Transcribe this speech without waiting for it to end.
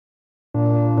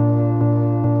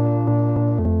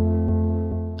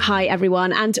Hi,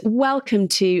 everyone, and welcome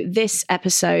to this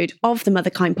episode of the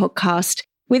Motherkind podcast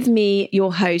with me,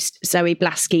 your host, Zoe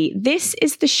Blaskey. This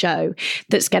is the show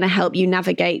that's going to help you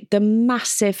navigate the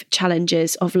massive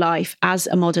challenges of life as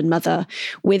a modern mother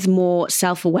with more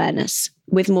self-awareness,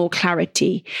 with more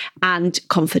clarity and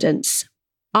confidence.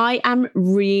 I am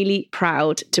really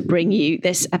proud to bring you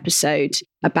this episode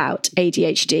about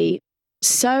ADHD.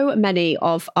 So many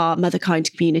of our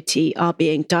Motherkind community are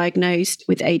being diagnosed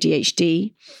with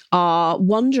ADHD, are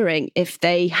wondering if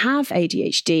they have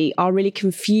ADHD, are really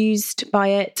confused by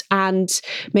it, and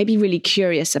maybe really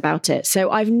curious about it.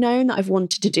 So I've known that I've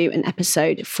wanted to do an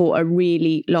episode for a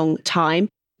really long time,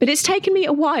 but it's taken me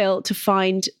a while to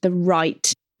find the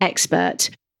right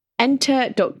expert. Enter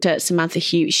Dr. Samantha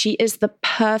Hiew. She is the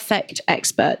perfect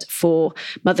expert for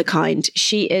Motherkind.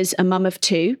 She is a mum of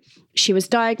two. She was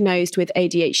diagnosed with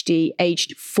ADHD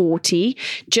aged 40,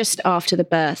 just after the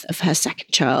birth of her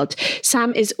second child.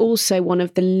 Sam is also one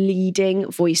of the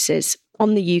leading voices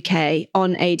on the UK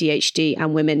on ADHD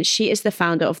and women. She is the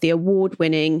founder of the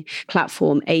award-winning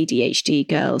platform ADHD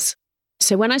Girls.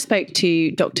 So when I spoke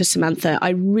to Dr. Samantha, I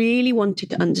really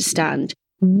wanted to understand,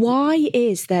 why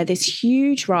is there this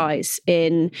huge rise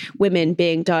in women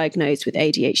being diagnosed with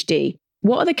ADHD?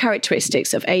 What are the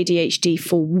characteristics of ADHD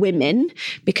for women?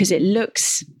 Because it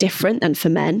looks different than for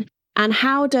men. And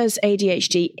how does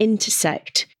ADHD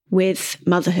intersect with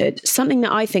motherhood? Something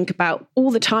that I think about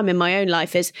all the time in my own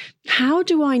life is, how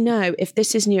do I know if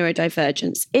this is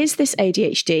neurodivergence? Is this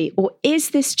ADHD, or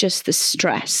is this just the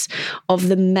stress of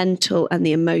the mental and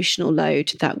the emotional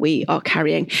load that we are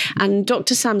carrying? And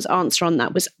Dr. Sam's answer on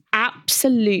that was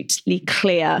absolutely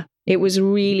clear. It was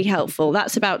really helpful.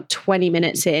 That's about 20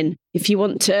 minutes in, if you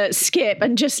want to skip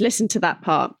and just listen to that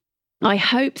part. I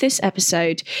hope this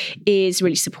episode is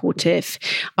really supportive.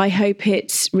 I hope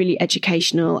it's really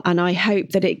educational, and I hope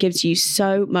that it gives you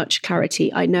so much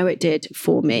clarity. I know it did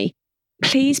for me.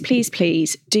 Please, please,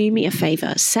 please do me a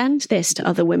favor. Send this to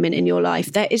other women in your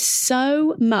life. There is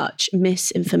so much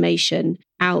misinformation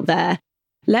out there.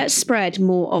 Let's spread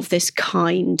more of this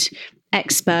kind,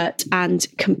 expert and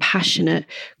compassionate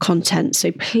content.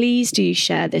 So please do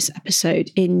share this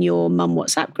episode in your mum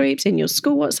WhatsApp groups, in your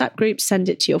school WhatsApp groups, send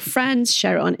it to your friends,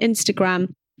 share it on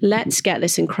Instagram. Let's get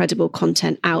this incredible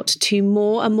content out to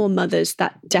more and more mothers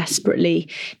that desperately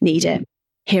need it.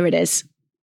 Here it is.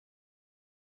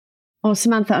 Oh,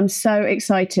 Samantha, I'm so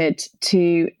excited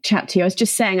to chat to you. I was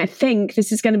just saying, I think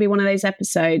this is going to be one of those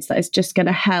episodes that is just going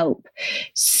to help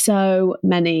so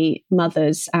many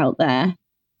mothers out there.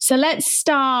 So let's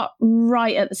start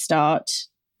right at the start.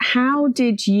 How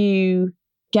did you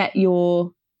get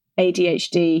your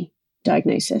ADHD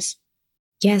diagnosis?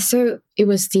 Yeah, so it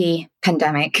was the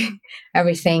pandemic.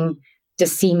 Everything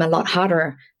just seemed a lot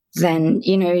harder than,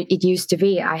 it used to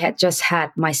be. I had just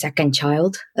had my second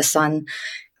child, a son.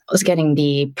 I was getting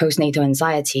the postnatal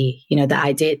anxiety, that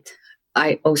I did.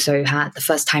 I also had the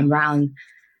first time round,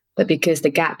 but because the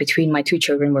gap between my two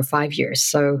children were 5 years,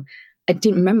 so I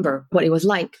didn't remember what it was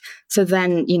like. So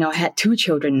then, I had two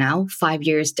children now, 5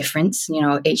 years difference,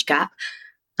 age gap.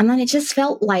 And then it just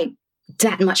felt like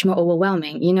that much more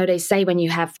overwhelming. They say when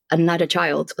you have another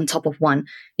child on top of one,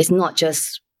 it's not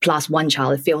just plus one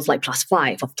child, it feels like plus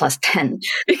 5 or plus 10,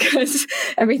 because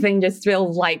everything just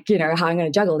feels like, how I'm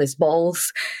going to juggle these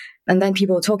balls. And then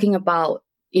people talking about,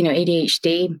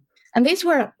 ADHD. And these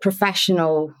were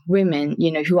professional women,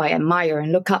 who I admire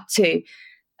and look up to.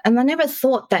 And I never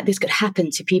thought that this could happen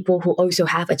to people who also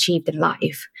have achieved in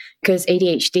life, because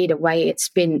ADHD, the way it's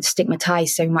been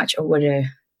stigmatized so much over the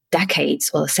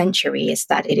decades or a century, is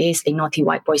that it is a naughty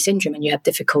white boy syndrome and you have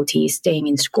difficulty staying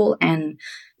in school and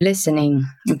listening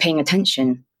and paying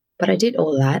attention. But I did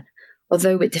all that,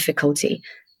 although with difficulty.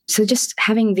 So just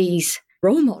having these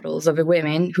role models of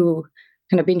women who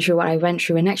kind of been through what I went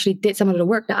through and actually did some of the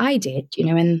work that I did,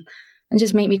 and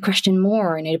just made me question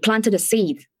more, and it planted a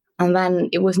seed. And then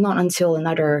it was not until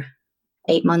another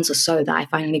 8 months or so that I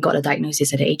finally got a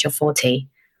diagnosis at the age of 40.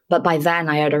 But by then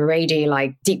I had already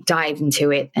deep dive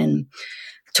into it and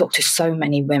talked to so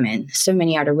many women, so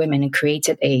many other women, and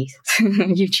created a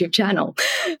YouTube channel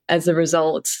as a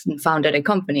result and founded a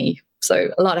company.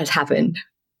 So a lot has happened.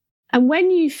 And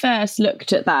when you first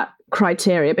looked at that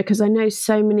criteria, because I know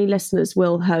so many listeners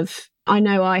will have, I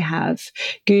know I have,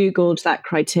 Googled that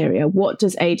criteria. What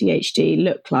does ADHD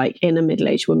look like in a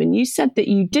middle-aged woman? You said that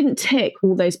you didn't tick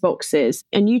all those boxes,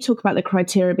 and you talk about the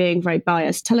criteria being very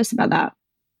biased. Tell us about that.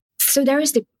 So there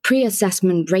is the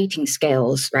pre-assessment rating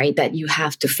scales, right, that you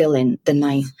have to fill in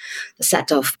the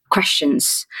set of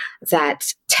questions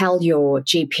that tell your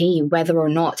GP whether or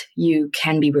not you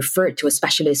can be referred to a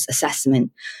specialist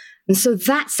assessment. And so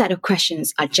that set of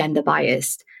questions are gender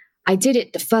biased. I did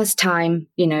it the first time,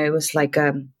 it was like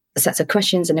a set of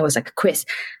questions and it was like a quiz.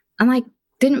 And I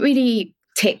didn't really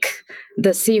tick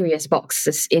the serious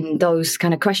boxes in those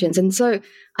kind of questions. And so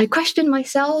I questioned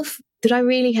myself, did I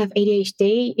really have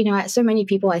ADHD? I had so many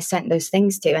people I sent those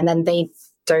things to, and then they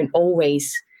don't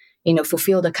always,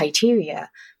 fulfill the criteria.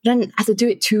 Then I had to do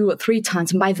it 2 or 3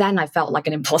 times. And by then I felt like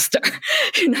an imposter,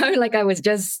 like I was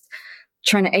just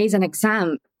trying to ace an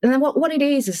exam. And then what it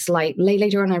is like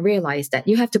later on, I realized that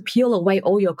you have to peel away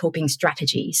all your coping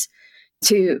strategies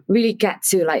to really get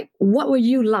to like, what were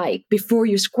you like before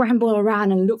you scramble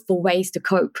around and look for ways to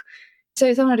cope?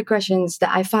 So some of the questions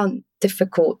that I found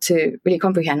difficult to really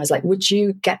comprehend was like, would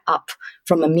you get up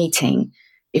from a meeting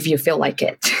if you feel like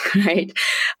it, right?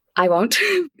 I won't.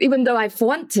 Even though I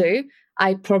want to,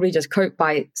 I probably just cope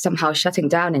by somehow shutting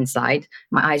down inside.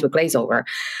 My eyes would glaze over.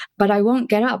 But I won't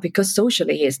get up because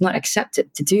socially it's not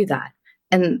accepted to do that.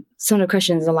 And some of the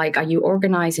questions are like, are you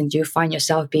organized, and do you find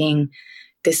yourself being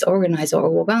disorganized or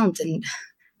overwhelmed? And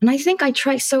I think I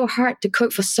tried so hard to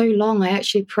cope for so long. I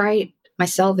actually pride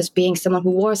myself as being someone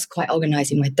who was quite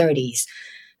organized in my 30s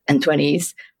and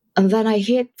 20s. And then I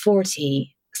hit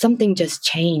 40, something just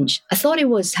changed. I thought it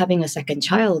was having a second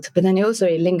child, but then it also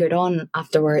lingered on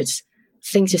afterwards.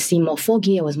 Things just seemed more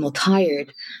foggy. I was more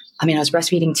tired. I was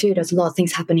breastfeeding too. There's a lot of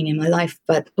things happening in my life,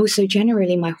 but also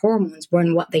generally my hormones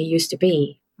weren't what they used to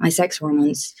be, my sex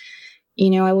hormones.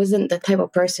 I wasn't the type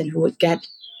of person who would get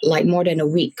like more than a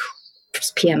week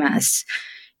PMS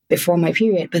before my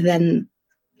period. But then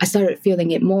I started feeling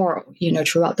it more,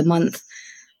 throughout the month.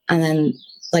 And then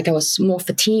like I was more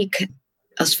fatigued.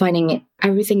 I was finding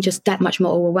everything just that much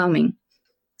more overwhelming.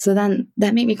 So then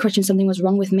that made me question something was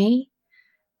wrong with me.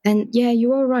 And yeah,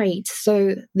 you are right.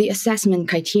 So the assessment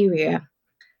criteria,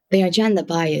 they are gender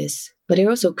biased, but they're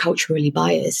also culturally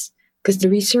biased, because the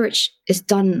research is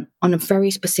done on a very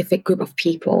specific group of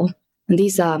people. And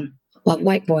these are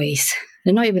white boys.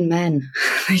 They're not even men.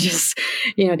 They just,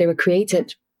 they were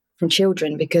created from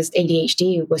children, because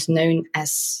ADHD was known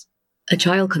as a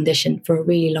child condition for a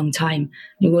really long time.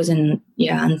 It wasn't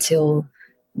until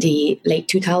the late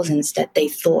 2000s that they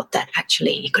thought that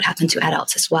actually it could happen to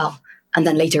adults as well. And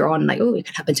then later on, like, it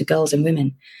could happen to girls and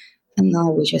women. And now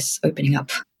we're just opening up.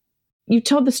 You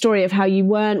told the story of how you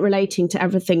weren't relating to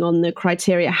everything on the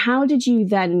criteria. How did you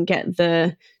then get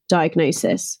the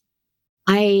diagnosis?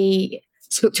 I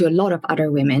spoke to a lot of other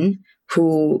women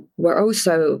who were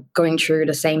also going through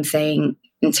the same thing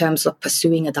in terms of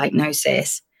pursuing a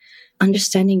diagnosis,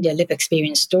 understanding their lived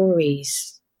experience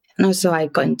stories. And also I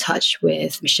got in touch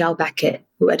with Michelle Beckett,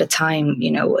 who at the time,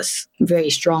 was a very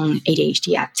strong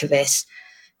ADHD activist.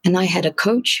 And I had a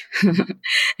coach,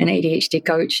 an ADHD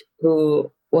coach,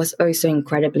 who was also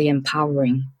incredibly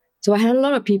empowering. So I had a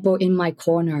lot of people in my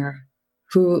corner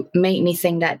who made me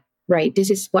think that, right,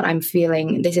 this is what I'm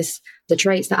feeling. This is the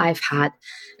traits that I've had.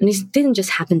 And this didn't just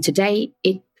happen today.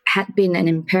 It had been an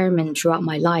impairment throughout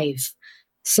my life.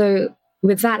 So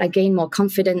with that, I gained more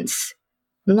confidence.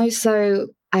 And also,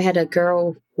 I had a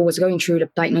girl who was going through the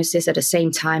diagnosis at the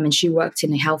same time, and she worked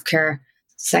in the healthcare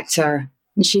sector.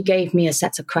 And she gave me a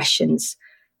set of questions.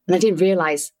 And I didn't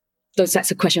realize those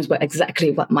sets of questions were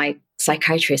exactly what my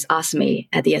psychiatrist asked me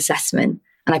at the assessment.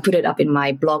 And I put it up in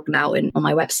my blog now and on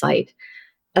my website.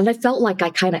 And I felt like I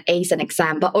kind of aced an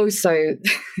exam, but also,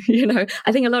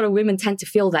 I think a lot of women tend to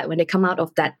feel that when they come out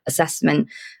of that assessment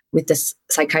with the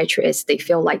psychiatrist, they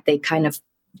feel like they kind of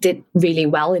did really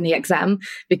well in the exam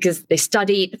because they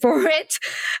studied for it.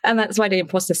 And that's why the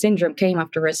imposter syndrome came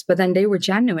afterwards. But then they were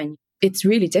genuine. It's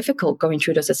really difficult going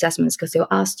through those assessments because they'll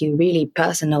ask you really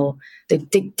personal. They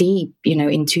dig deep,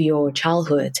 into your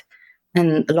childhood.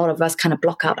 And a lot of us kind of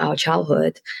block out our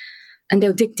childhood. And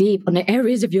they'll dig deep on the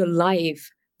areas of your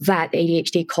life that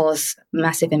ADHD caused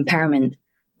massive impairment.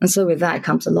 And so with that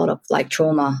comes a lot of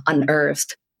trauma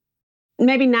unearthed.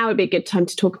 Maybe now would be a good time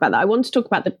to talk about that. I want to talk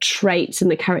about the traits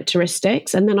and the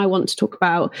characteristics, and then I want to talk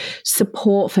about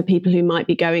support for people who might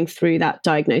be going through that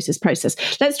diagnosis process.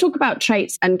 Let's talk about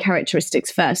traits and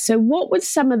characteristics first. So what were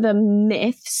some of the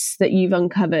myths that you've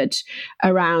uncovered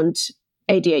around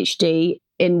ADHD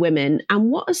in women, and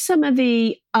what are some of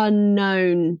the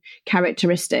unknown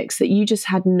characteristics that you just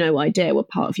had no idea were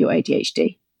part of your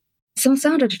ADHD? Some of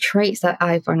the traits that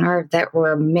I've unearthed that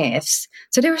were myths.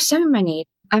 So there were so many.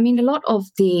 A lot of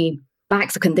the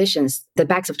bags of conditions, the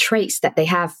bags of traits that they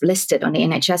have listed on the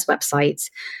NHS websites,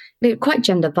 they're quite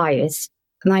gender biased.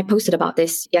 And I posted about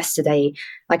this yesterday,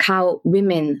 like how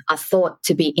women are thought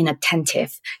to be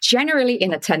inattentive, generally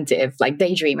inattentive, like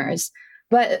daydreamers.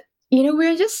 But,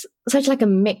 we're just such like a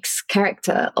mixed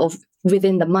character of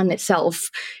within the month itself,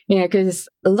 because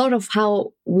a lot of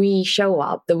how we show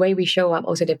up, the way we show up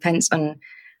also depends on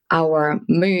our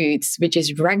moods, which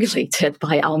is regulated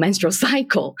by our menstrual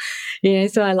cycle.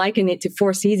 So I liken it to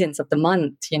 4 seasons of the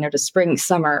month, the spring,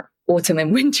 summer, autumn,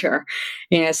 and winter.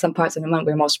 Some parts of the month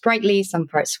we're more sprightly, some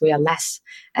parts we are less,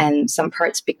 and some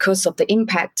parts, because of the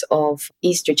impact of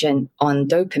estrogen on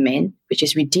dopamine, which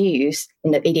is reduced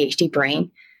in the ADHD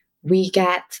brain, we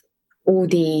get all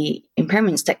the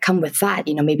impairments that come with that,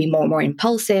 maybe more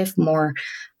impulsive, more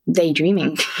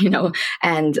daydreaming,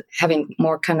 and having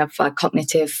more kind of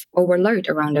cognitive overload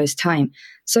around those time.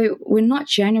 So we're not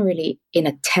generally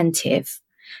inattentive.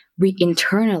 We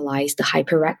internalize the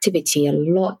hyperactivity a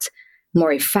lot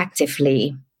more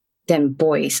effectively than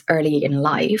boys early in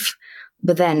life.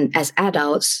 But then as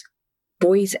adults,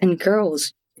 boys and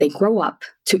girls, they grow up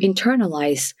to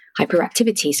internalize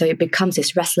hyperactivity. So it becomes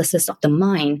this restlessness of the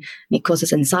mind, and it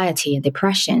causes anxiety and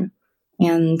depression.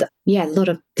 And a lot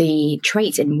of the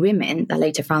traits in women that I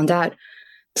later found out.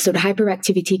 So the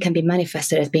hyperactivity can be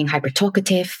manifested as being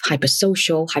hypertalkative,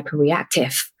 hypersocial,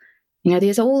 hyperreactive.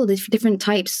 There's all these different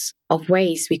types of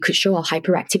ways we could show our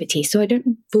hyperactivity. So I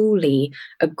don't fully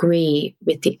agree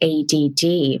with the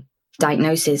ADD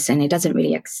diagnosis, and it doesn't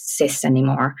really exist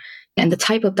anymore. And the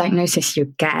type of diagnosis you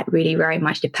get really very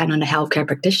much depend on the healthcare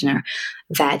practitioner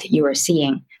that you are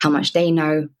seeing, how much they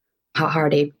know, how are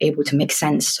they able to make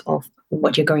sense of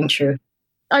what you're going through.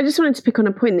 I just wanted to pick on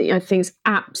a point that I think is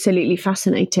absolutely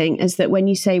fascinating, is that when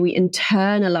you say we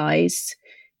internalize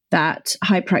that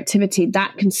hyperactivity,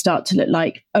 that can start to look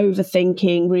like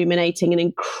overthinking, ruminating, an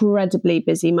incredibly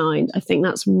busy mind. I think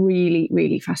that's really,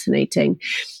 really fascinating.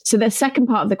 So the second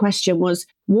part of the question was,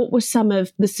 what were some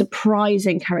of the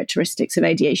surprising characteristics of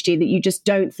ADHD that you just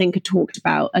don't think are talked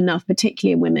about enough,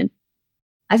 particularly in women?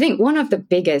 I think one of the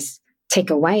biggest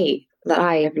takeaway that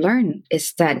I have learned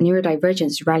is that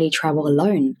neurodivergence rarely travel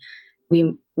alone.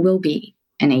 We will be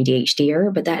an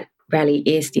ADHDer, but that rarely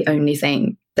is the only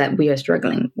thing that we are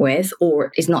struggling with,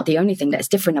 or is not the only thing that's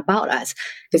different about us,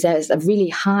 because there's a really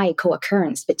high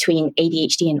co-occurrence between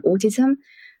ADHD and autism.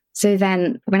 So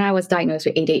then when I was diagnosed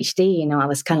with ADHD, I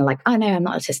was kind of like, oh no, I'm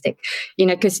not autistic,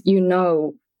 because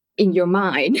in your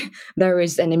mind, there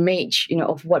is an image,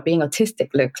 of what being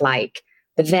autistic looked like.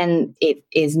 But then it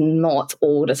is not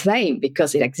all the same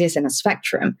because it exists in a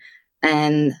spectrum.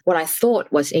 And what I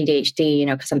thought was ADHD,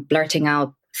 because I'm blurting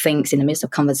out things in the midst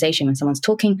of conversation when someone's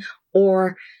talking,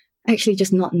 or actually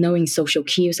just not knowing social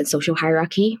cues and social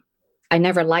hierarchy. I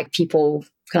never liked people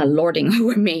kind of lording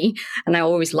over me, and I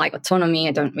always like autonomy.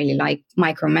 I don't really like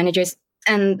micromanagers,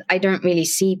 and I don't really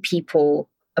see people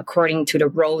according to the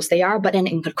roles they are. But then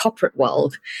in the corporate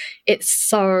world, it's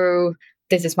so,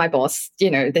 this is my boss,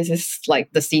 this is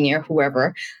like the senior,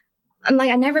 whoever. And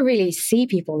I never really see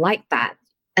people like that.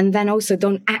 And then also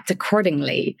don't act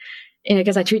accordingly,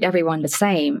 because I treat everyone the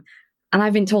same. And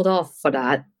I've been told off for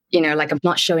that, I'm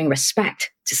not showing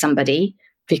respect to somebody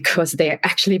because they've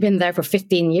actually been there for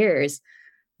 15 years.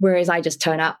 Whereas I just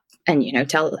turn up and,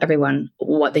 tell everyone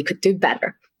what they could do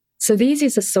better. So these are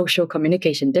the social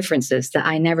communication differences that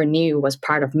I never knew was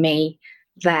part of me.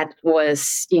 That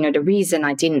was, the reason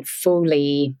I didn't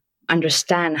fully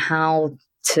understand how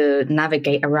to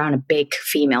navigate around a big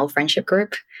female friendship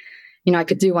group. I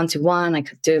could do 1-to-1, I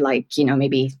could do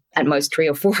maybe at most 3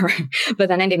 or 4, but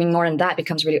then anything more than that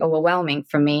becomes really overwhelming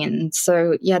for me. And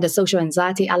so, the social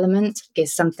anxiety element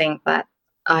is something that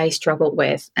I struggled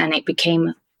with, and it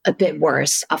became a bit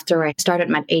worse after I started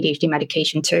my ADHD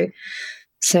medication too.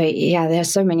 So there are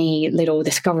so many little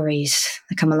discoveries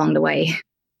that come along the way.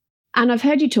 And I've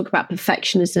heard you talk about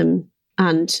perfectionism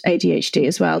and ADHD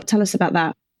as well. Tell us about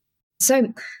that.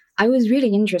 So I was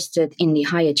really interested in the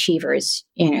high achievers,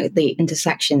 the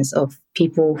intersections of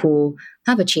people who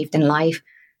have achieved in life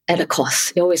at a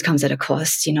cost. It always comes at a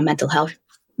cost, mental health,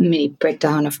 many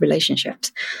breakdown of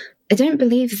relationships. I don't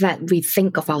believe that we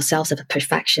think of ourselves as a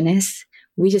perfectionist.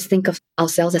 We just think of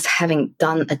ourselves as having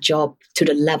done a job to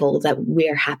the level that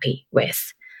we're happy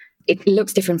with. It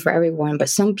looks different for everyone, but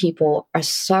some people are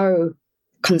so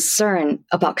concerned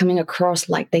about coming across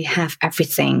like they have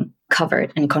everything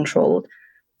covered and controlled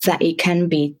that it can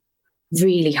be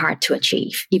really hard to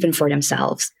achieve, even for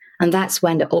themselves. And that's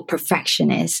when the old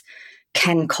perfectionist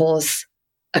can cause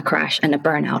a crash and a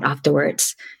burnout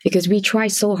afterwards, because we try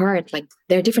so hard. Like,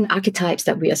 there are different archetypes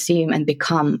that we assume and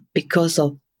become because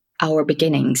of our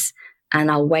beginnings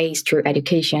and our ways through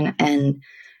education and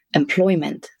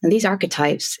employment. And these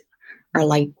archetypes are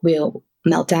like, we'll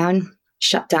melt down,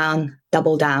 shut down,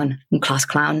 double down, and class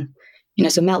clown.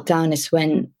 So meltdown is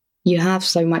when you have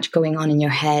so much going on in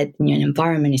your head and your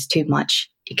environment is too much.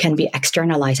 It can be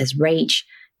externalized as rage.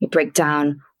 you break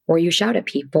down, or you shout at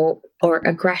people, or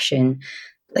aggression.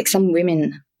 Like some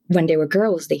women, when they were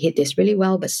girls, they hid this really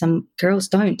well, but some girls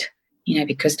don't,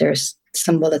 because there's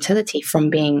some volatility from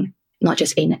being not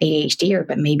just an ADHD,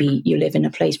 but maybe you live in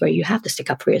a place where you have to stick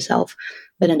up for yourself.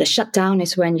 But then the shutdown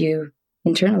is when you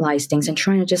internalize things and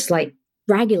trying to just like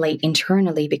regulate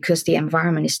internally because the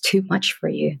environment is too much for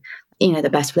you. The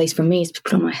best place for me is to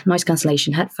put on my noise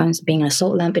cancellation headphones, being in a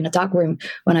salt lamp in a dark room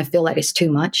when I feel like it's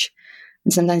too much.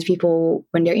 And sometimes people,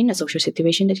 when they're in a social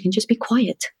situation, they can just be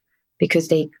quiet because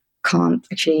they can't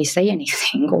actually say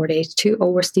anything or they're too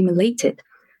overstimulated.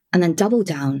 And then double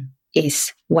down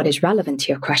is what is relevant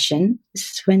to your question.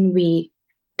 It's when we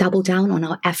double down on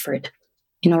our effort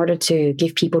in order to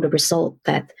give people the result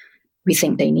that we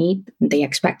think they need and they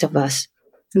expect of us.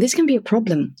 And this can be a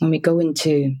problem when we go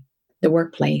into the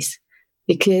workplace,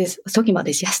 because I was talking about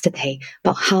this yesterday,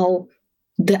 about how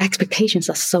the expectations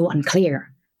are so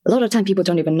unclear. A lot of time people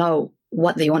don't even know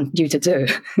what they want you to do.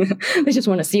 They just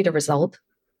want to see the result.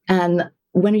 And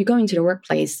when you go into the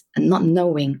workplace and not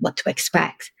knowing what to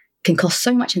expect can cause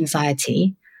so much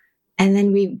anxiety. And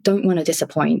then we don't want to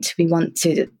disappoint. We want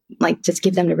to just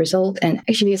give them the result. And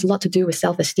actually it's a lot to do with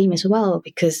self-esteem as well,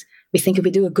 because we think if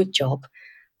we do a good job,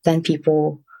 then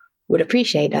people would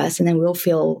appreciate us and then we'll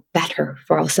feel better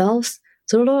for ourselves.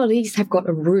 So a lot of these have got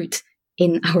a root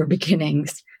in our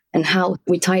beginnings and how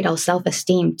we tied our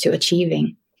self-esteem to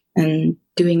achieving and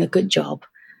doing a good job.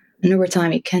 And over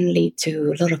time, it can lead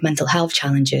to a lot of mental health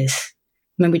challenges.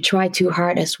 When we try too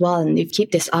hard as well, and we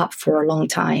keep this up for a long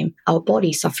time, our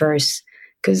body suffers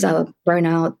because our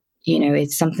burnout,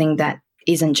 it's something that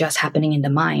isn't just happening in the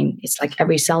mind. It's like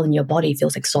every cell in your body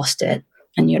feels exhausted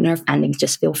and your nerve endings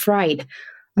just feel fried.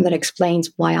 And that explains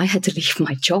why I had to leave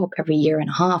my job every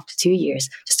 1.5 to 2 years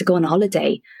just to go on a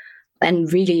holiday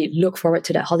and really look forward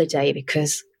to that holiday,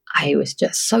 because I was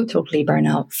just so totally burnt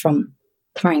out from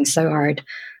trying so hard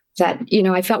that,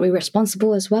 I felt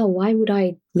irresponsible as well. Why would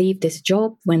I leave this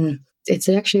job when it's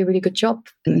actually a really good job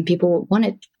and people want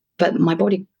it? But my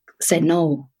body said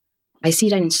no. I see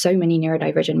that in so many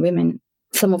neurodivergent women.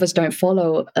 Some of us don't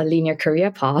follow a linear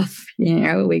career path.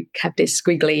 We have this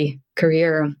squiggly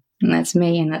career. And that's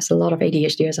me, and that's a lot of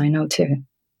ADHDers I know too.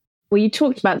 Well, you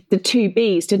talked about the 2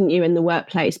 Bs, didn't you, in the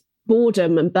workplace?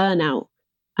 Boredom and burnout.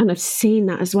 And I've seen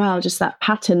that as well, just that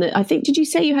pattern. I think, did you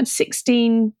say you had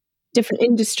 16 different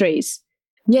industries?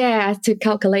 Yeah, I had to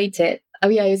calculate it. Oh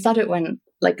yeah, I started when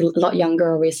a lot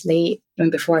younger, obviously, when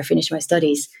before I finished my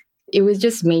studies. It was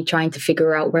just me trying to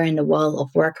figure out where in the world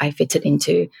of work I fitted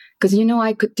into. Because,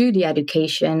 I could do the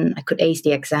education, I could ace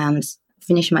the exams,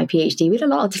 finish my PhD with a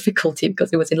lot of difficulty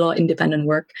because it was a lot of independent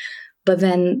work. But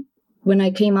then when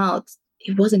I came out,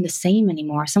 it wasn't the same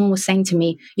anymore. Someone was saying to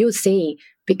me, you'll see,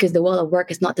 because the world of work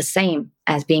is not the same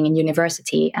as being in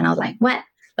university. And I was like, what?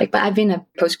 But I've been a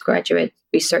postgraduate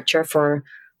researcher for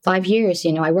 5 years.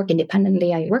 I work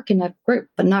independently. I work in a group,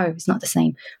 but no, it's not the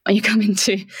same. When you come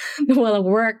into the world of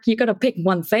work, you got to pick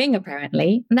one thing,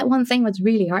 apparently. And that one thing was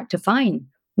really hard to find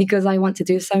because I want to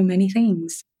do so many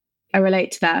things. I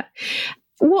relate to that.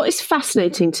 What is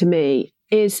fascinating to me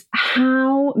is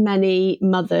how many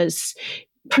mothers,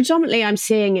 predominantly I'm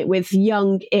seeing it with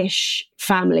young-ish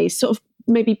families, sort of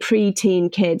maybe pre-teen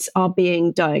kids, are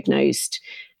being diagnosed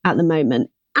at the moment.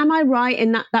 Am I right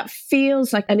in that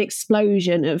feels like an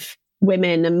explosion of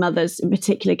women and mothers in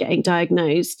particular getting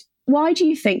diagnosed? Why do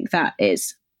you think that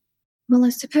is? Well, I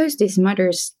suppose these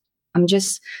mothers, I'm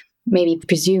just maybe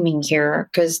presuming here,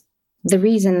 because the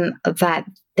reason that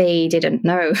they didn't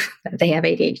know that they have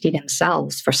ADHD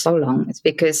themselves for so long is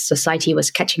because society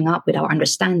was catching up with our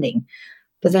understanding.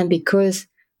 But then because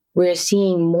we're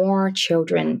seeing more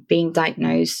children being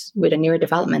diagnosed with a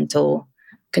neurodevelopmental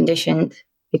condition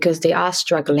because they are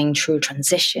struggling through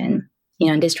transition.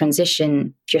 In this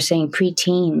transition, if you're saying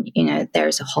preteen,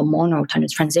 there's a hormonal kind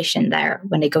of transition there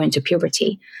when they go into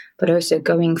puberty, but also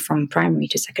going from primary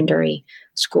to secondary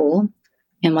school.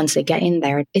 And once they get in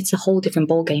there, it's a whole different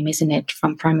ballgame, isn't it,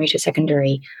 from primary to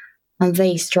secondary? And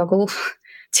they struggle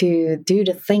to do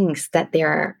the things that they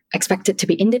are expected to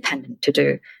be independent to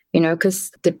do,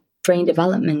 because the brain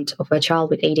development of a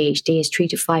child with ADHD is 3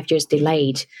 to 5 years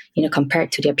delayed,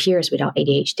 compared to their peers without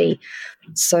ADHD.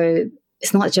 So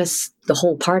it's not just the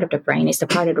whole part of the brain, it's the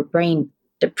part of the brain,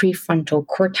 the prefrontal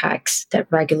cortex, that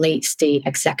regulates the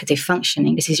executive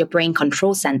functioning. This is your brain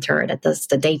control center that does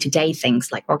the day-to-day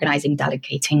things like organizing,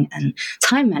 delegating, and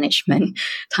time management.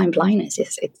 Time blindness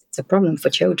it's a problem for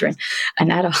children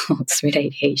and adults with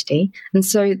ADHD. And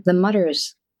so the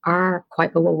mothers are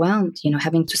quite overwhelmed,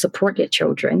 having to support their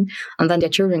children. And then their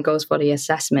children goes for the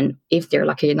assessment, if they're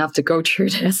lucky enough to go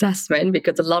through the assessment,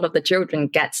 because a lot of the children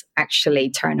gets actually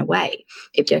turned away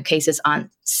if their cases aren't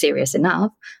serious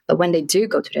enough. But when they do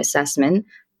go to the assessment,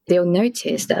 they'll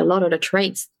notice that a lot of the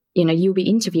traits, you'll be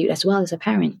interviewed as well as a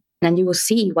parent, and you will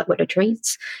see what were the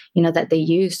traits, that they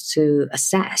use to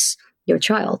assess your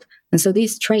child. And so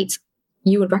these traits,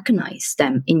 you would recognize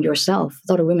them in yourself.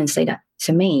 A lot of women say that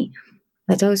to me.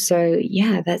 But also,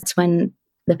 that's when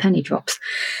the penny drops.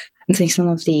 I think some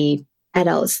of the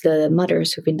adults, the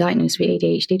mothers who've been diagnosed with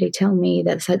ADHD, they tell me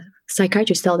that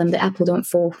psychiatrists tell them the apple don't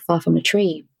fall far from the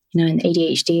tree. And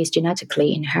ADHD is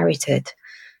genetically inherited.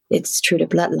 It's through the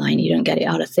bloodline. You don't get it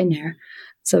out of thin air.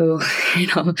 So,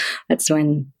 that's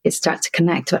when it starts to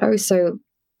connect. But also,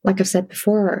 like I've said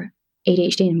before,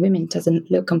 ADHD in women doesn't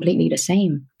look completely the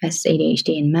same as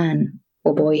ADHD in men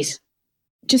or boys.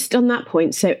 Just on that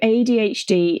point, so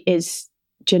ADHD is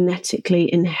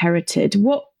genetically inherited.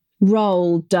 What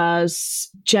role does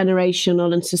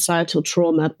generational and societal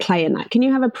trauma play in that? Can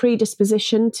you have a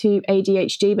predisposition to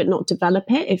ADHD but not develop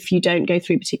it if you don't go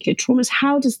through particular traumas?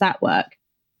 How does that work?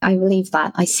 I believe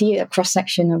that. I see a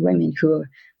cross-section of women who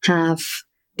have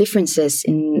differences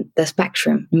in the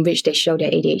spectrum in which they show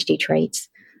their ADHD traits.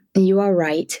 And you are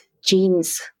right,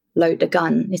 genes load the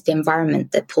gun. It's the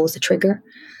environment that pulls the trigger.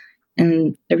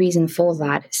 And the reason for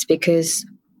that is because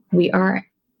we are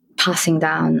passing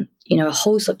down, a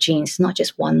host of genes, not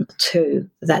just one or two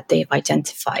that they've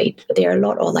identified. There are a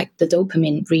lot of like the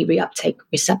dopamine reuptake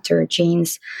receptor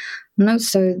genes, and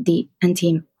also the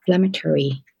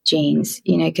anti-inflammatory genes,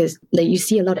 because you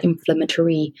see a lot of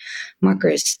inflammatory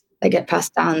markers that get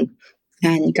passed down.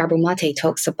 And Gabor Mate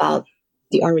talks about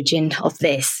the origin of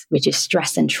this, which is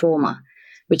stress and trauma,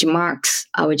 which marks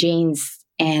our genes,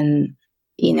 and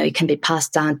it can be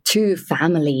passed down to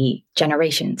family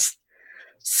generations.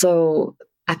 So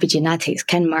epigenetics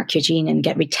can mark your gene and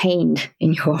get retained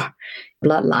in your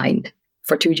bloodline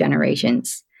for 2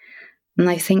 generations. And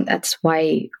I think that's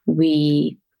why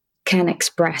we can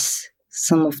express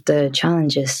some of the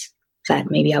challenges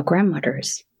that maybe our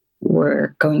grandmothers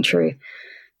were going through.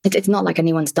 It's not like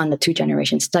anyone's done the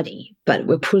 2-generation study, but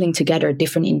we're pulling together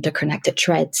different interconnected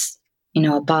threads,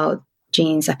 about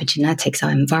genes, epigenetics, our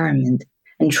environment,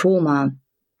 and trauma.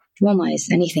 Trauma is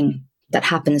anything that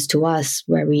happens to us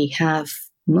where we have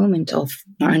a moment of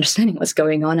not understanding what's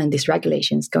going on and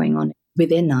dysregulations going on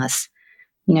within us.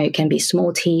 It can be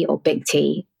small t or big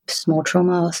T, small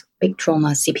trauma, big trauma,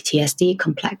 CPTSD,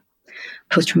 complex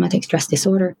post-traumatic stress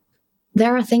disorder.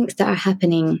 There are things that are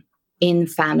happening in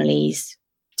families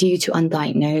due to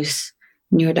undiagnosed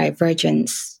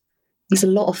neurodivergence. There's a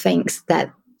lot of things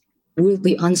that will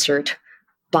be answered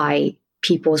by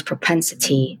people's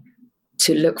propensity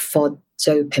to look for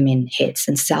dopamine hits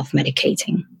and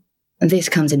self-medicating. And this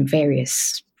comes in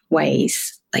various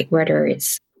ways, like whether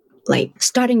it's like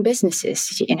starting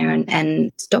businesses,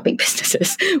 and stopping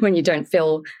businesses when you don't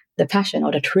feel the passion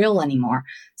or the thrill anymore.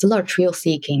 It's a lot of thrill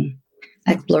seeking,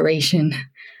 exploration,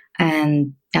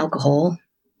 and alcohol.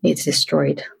 It's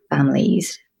destroyed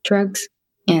families, drugs,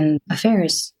 and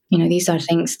affairs. These are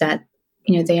things that,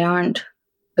 they aren't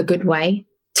a good way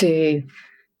to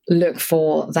look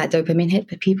for that dopamine hit,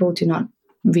 but people do not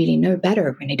really know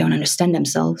better when they don't understand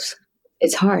themselves.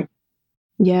 It's hard.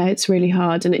 Yeah, it's really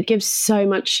hard. And it gives so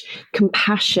much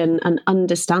compassion and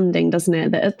understanding, doesn't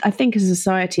it? That I think as a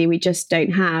society, we just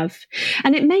don't have.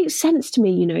 And it makes sense to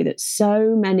me, that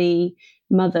so many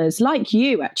mothers like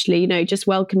you, actually, just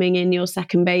welcoming in your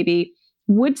second baby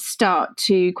would start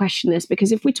to question this.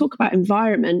 Because if we talk about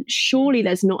environment, surely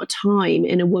there's not a time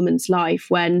in a woman's life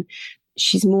when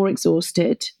she's more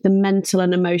exhausted, the mental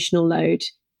and emotional load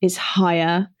is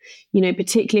higher,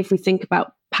 particularly if we think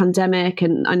about pandemic,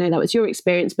 and I know that was your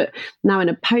experience, but now in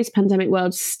a post-pandemic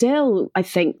world, still, I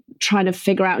think, trying to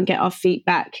figure out and get our feet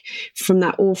back from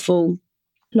that awful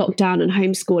lockdown and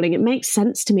homeschooling. It makes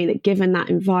sense to me that given that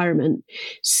environment,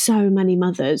 so many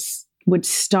mothers would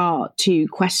start to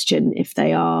question if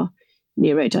they are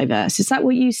neurodiverse. Is that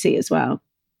what you see as well?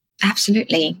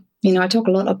 Absolutely. I talk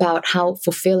a lot about how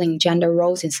fulfilling gender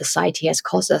roles in society has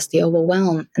caused us the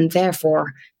overwhelm, and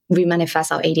therefore we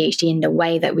manifest our ADHD in the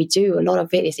way that we do. A lot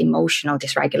of it is emotional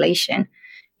dysregulation.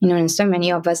 And so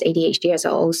many of us ADHDers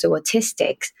are also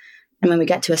autistic. And when we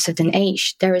get to a certain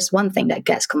age, there is one thing that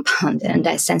gets compounded, and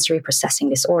that's sensory processing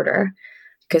disorder,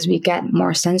 because we get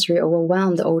more sensory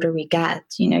overwhelmed the older we get,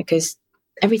 because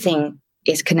everything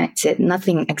is connected.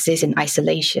 Nothing exists in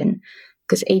isolation,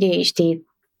 because ADHD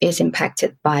is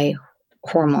impacted by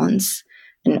hormones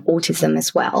and autism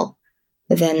as well.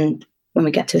 But then when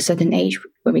we get to a certain age,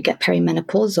 when we get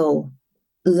perimenopausal,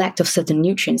 lack of certain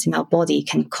nutrients in our body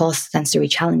can cause sensory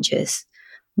challenges.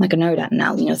 Like I know that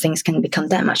now, things can become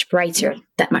that much brighter,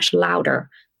 that much louder,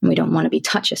 and we don't want to be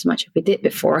touched as much as we did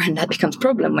before. And that becomes a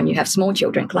problem when you have small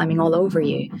children climbing all over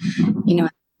you.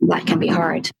 That can be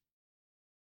hard.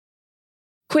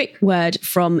 Quick word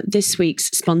from this week's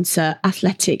sponsor,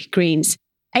 Athletic Greens.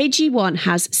 AG1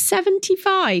 has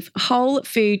 75 whole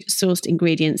food sourced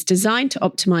ingredients designed to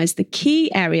optimize the key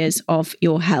areas of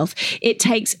your health. It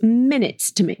takes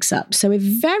minutes to mix up. So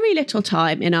with very little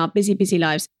time in our busy, busy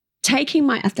lives, taking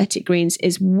my Athletic Greens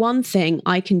is one thing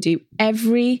I can do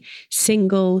every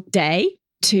single day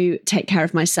to take care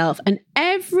of myself. And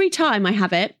every time I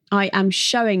have it, I am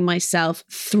showing myself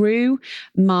through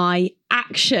my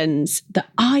actions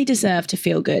that I deserve to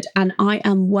feel good and I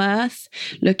am worth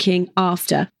looking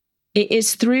after. It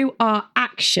is through our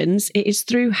actions, it is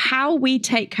through how we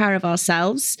take care of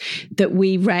ourselves that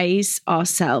we raise our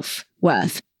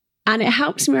self-worth. And it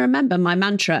helps me remember my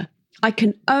mantra. I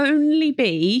can only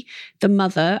be the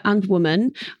mother and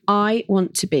woman I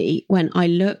want to be when I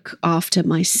look after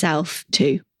myself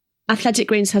too. Athletic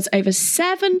Greens has over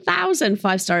 7,000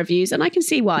 5-star reviews, and I can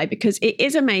see why, because it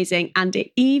is amazing and it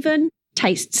even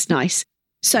tastes nice.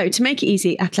 So to make it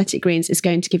easy, Athletic Greens is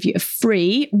going to give you a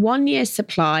free 1-year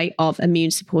supply of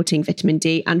immune-supporting vitamin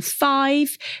D and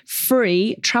 5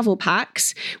 free travel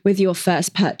packs with your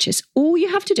first purchase. All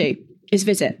you have to do is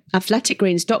visit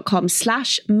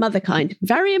athleticgreens.com/motherkind.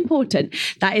 Very important.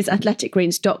 That is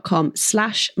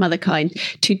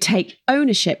athleticgreens.com/motherkind to take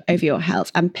ownership over your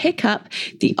health and pick up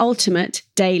the ultimate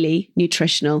daily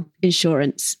nutritional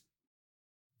insurance.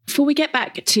 Before we get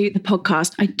back to the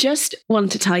podcast, I just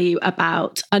want to tell you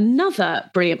about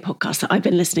another brilliant podcast that I've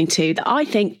been listening to that I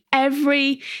think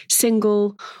every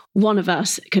single one of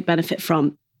us could benefit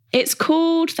from. It's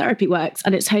called Therapy Works,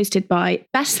 and it's hosted by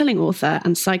best-selling author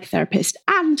and psychotherapist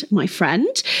and my friend,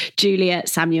 Julia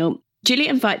Samuel. Julia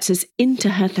invites us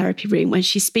into her therapy room when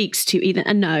she speaks to either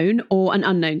a known or an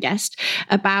unknown guest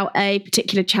about a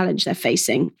particular challenge they're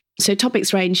facing. So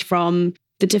topics range from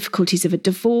the difficulties of a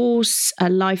divorce, a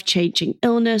life-changing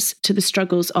illness, to the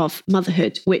struggles of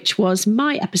motherhood, which was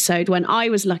my episode when I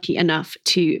was lucky enough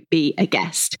to be a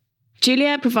guest.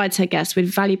 Julia provides her guests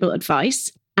with valuable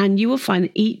advice, and you will find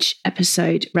that each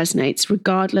episode resonates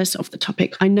regardless of the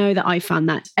topic. I know that I found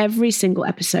that every single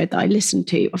episode that I listen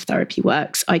to of Therapy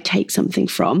Works, I take something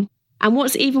from. And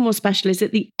what's even more special is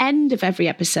at the end of every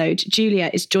episode, Julia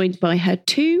is joined by her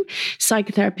 2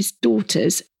 psychotherapist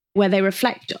daughters, where they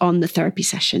reflect on the therapy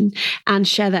session and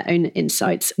share their own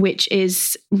insights, which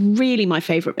is really my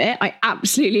favorite bit. I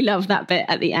absolutely love that bit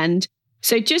at the end.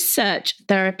 So just search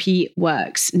Therapy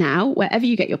Works now, wherever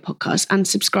you get your podcast, and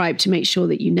subscribe to make sure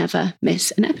that you never miss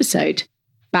an episode.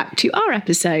 Back to our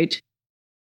episode.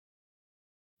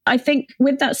 I think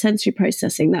with that sensory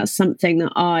processing, that's something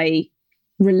that I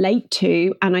relate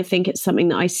to. And I think it's something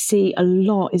that I see a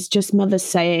lot is just mothers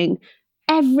saying,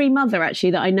 every mother actually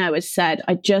that I know has said,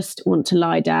 I just want to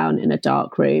lie down in a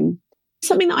dark room.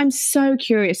 Something that I'm so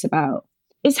curious about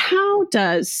is how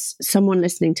does someone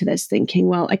listening to this thinking,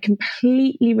 well, I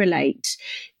completely relate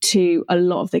to a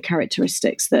lot of the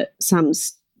characteristics that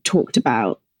Sam's talked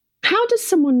about. How does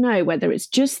someone know whether it's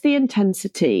just the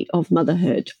intensity of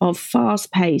motherhood, of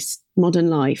fast-paced modern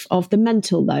life, of the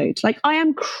mental load? Like, I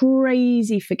am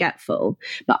crazy forgetful,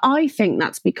 but I think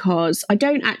that's because I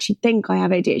don't actually think I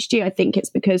have ADHD. I think it's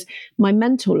because my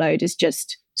mental load is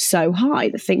just so high,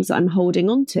 the things that I'm holding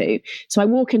on to. So I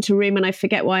walk into a room and I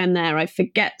forget why I'm there. I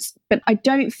forget, but I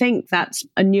don't think that's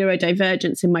a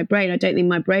neurodivergence in my brain. I don't think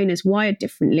my brain is wired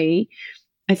differently.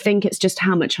 I think it's just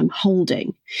how much I'm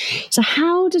holding. So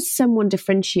how does someone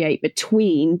differentiate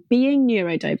between being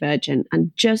neurodivergent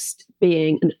and just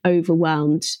being an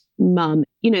overwhelmed mum?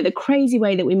 You know, the crazy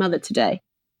way that we mother today.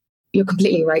 You're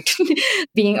completely right.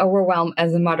 Being overwhelmed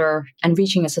as a mother and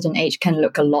reaching a certain age can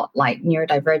look a lot like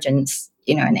neurodivergence,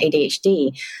 and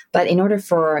ADHD. But in order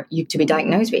for you to be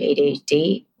diagnosed with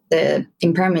ADHD, the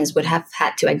impairments would have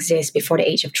had to exist before the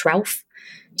age of 12.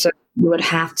 So you would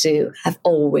have to have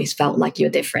always felt like you're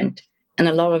different. And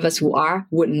a lot of us who are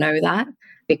wouldn't know that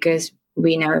because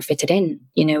we never fitted in,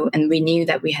 and we knew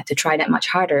that we had to try that much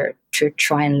harder to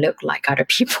try and look like other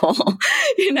people,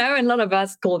 and a lot of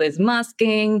us call this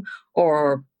masking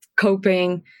or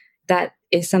coping. That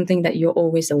is something that you're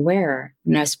always aware,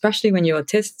 especially when you're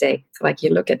autistic, like you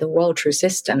look at the world through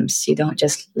systems. You don't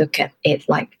just look at it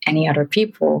like any other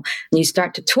people. And you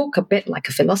start to talk a bit like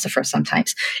a philosopher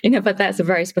sometimes, but that's a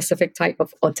very specific type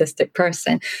of autistic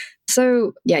person.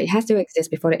 So yeah, it has to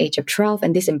exist before the age of 12.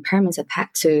 And these impairments have had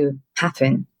to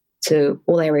happen to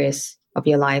all areas of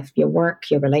your life, your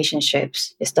work, your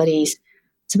relationships, your studies.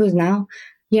 Suppose now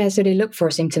Yeah, so they look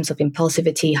for symptoms of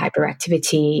impulsivity,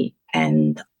 hyperactivity,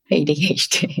 and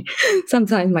ADHD.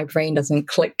 Sometimes my brain doesn't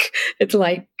click. It's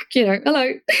like,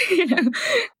 hello,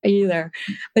 either.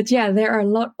 But yeah, there are a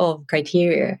lot of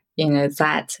criteria,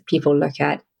 that people look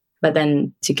at. But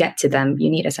then to get to them, you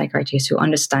need a psychiatrist who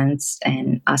understands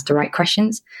and asks the right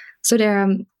questions. So there are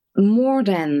more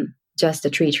than just the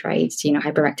three traits,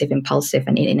 hyperactive, impulsive,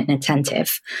 and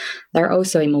inattentive. There are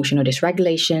also emotional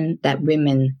dysregulation that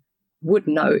women would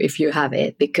know if you have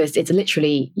it, because it's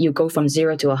literally you go from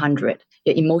 0 to 100.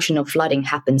 Your emotional flooding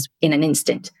happens in an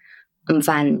instant. And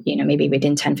then, maybe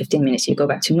within 10, 15 minutes, you go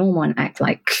back to normal and act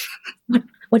like,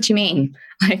 what do you mean?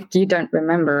 Like, you don't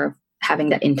remember having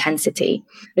that intensity.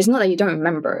 It's not that you don't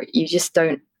remember, you just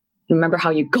don't remember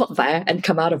how you got there and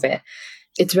come out of it.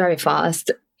 It's very fast.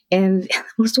 And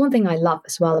what's one thing I love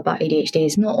as well about ADHD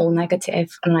is not all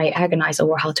negative, and I agonize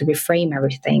over how to reframe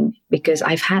everything, because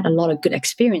I've had a lot of good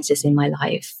experiences in my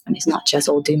life, and it's not just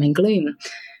all doom and gloom.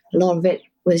 A lot of it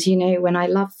was, when I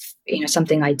love,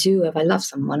 something I do, if I love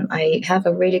someone, I have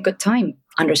a really good time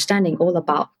understanding all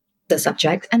about the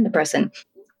subject and the person.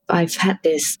 I've had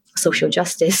this social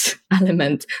justice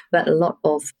element that a lot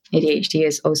of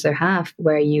ADHDers also have,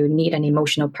 where you need an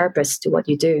emotional purpose to what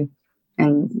you do,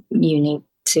 and you need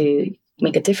to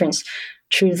make a difference.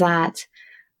 Through that,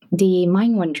 the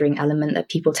mind-wandering element that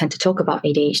people tend to talk about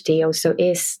ADHD also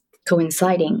is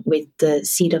coinciding with the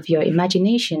seed of your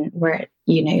imagination, where,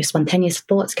 spontaneous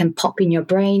thoughts can pop in your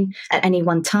brain at any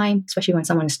one time, especially when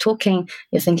someone is talking.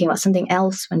 You're thinking about something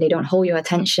else when they don't hold your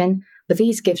attention. But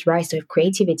these gives rise to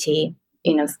creativity,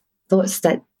 thoughts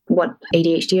that what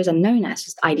ADHDers are known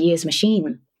as ideas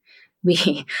machine.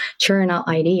 We churn out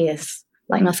ideas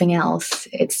like nothing else.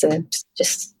 It's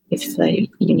just if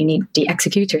you need the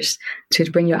executors to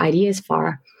bring your ideas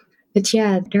far. But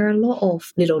yeah, there are a lot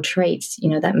of little traits,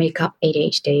 that make up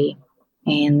ADHD,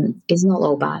 and it's not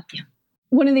all bad. Yeah.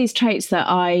 One of these traits that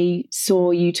I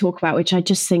saw you talk about, which I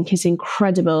just think is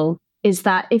incredible, is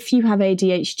that if you have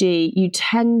ADHD, you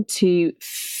tend to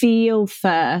feel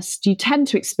first. You tend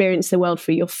to experience the world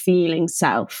through your feeling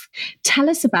self. Tell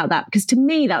us about that, because to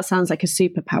me, that sounds like a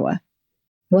superpower.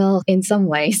 Well, in some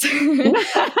ways.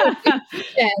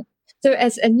 Yeah. So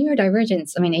as a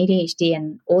neurodivergence, ADHD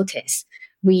and autism,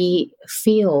 we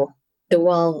feel the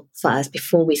world first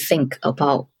before we think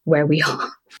about where we are.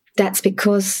 That's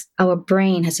because our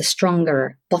brain has a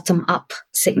stronger bottom-up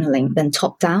signaling than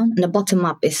top-down. And the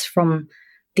bottom-up is from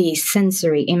the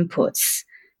sensory inputs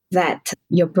that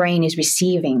your brain is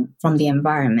receiving from the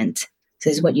environment. So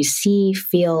it's what you see,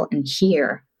 feel, and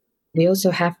hear. We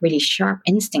also have really sharp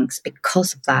instincts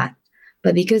because of that.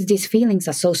 But because these feelings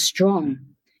are so strong,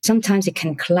 sometimes it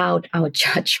can cloud our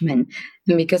judgment.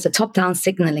 And because the top-down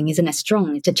signaling isn't as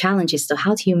strong, the challenge is, so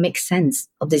how do you make sense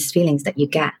of these feelings that you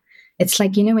get? It's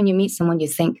like, when you meet someone, you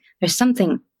think there's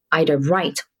something either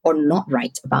right or not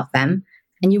right about them,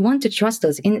 and you want to trust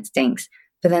those instincts.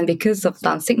 But then because of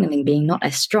down signaling being not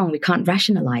as strong, we can't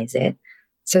rationalize it.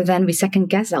 So then we second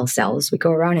guess ourselves. We go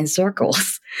around in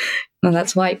circles. And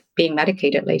that's why being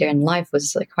medicated later in life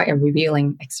was quite a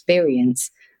revealing experience.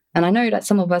 And I know that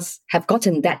some of us have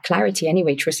gotten that clarity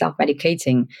anyway through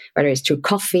self-medicating, whether it's through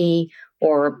coffee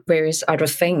or various other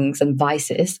things and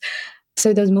vices.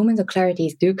 So those moments of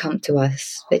clarity do come to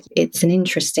us. But it's an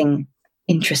interesting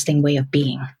way of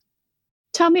being.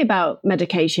 Tell me about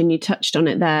medication. You touched on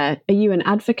it there. Are you an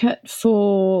advocate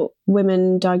for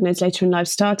women diagnosed later in life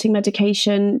starting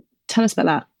medication? Tell us about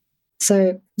that.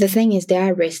 So the thing is,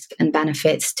 there are risks and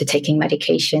benefits to taking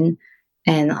medication.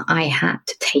 And I had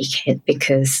to take it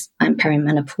because I'm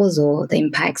perimenopausal. The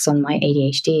impacts on my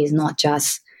ADHD is not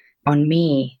just on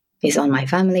me, it's on my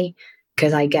family,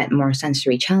 because I get more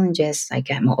sensory challenges. I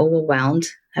get more overwhelmed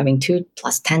having 2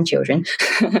 plus 10 children.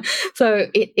 So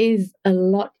it is a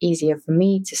lot easier for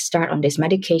me to start on this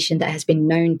medication that has been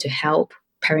known to help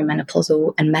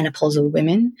perimenopausal and menopausal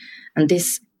women. And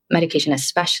this medication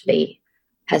especially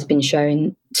has been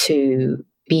shown to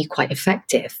be quite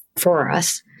effective for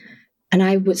us. And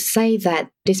I would say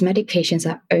that these medications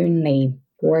are only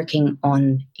working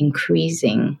on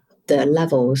increasing the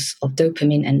levels of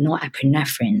dopamine and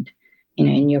norepinephrine,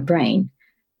 in your brain.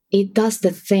 It does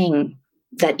the thing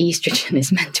that estrogen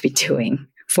is meant to be doing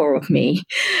for me.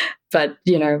 But,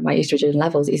 my estrogen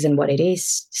levels isn't what it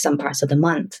is some parts of the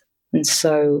month. And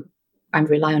so I'm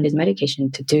relying on this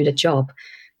medication to do the job,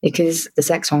 because the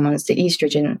sex hormones, the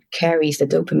estrogen, carries the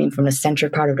dopamine from the central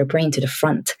part of the brain to the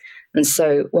front. And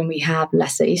so when we have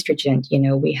lesser estrogen,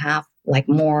 we have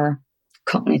more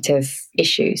cognitive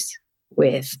issues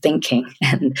with thinking.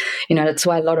 And, that's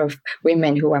why a lot of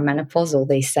women who are menopausal,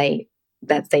 they say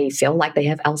that they feel like they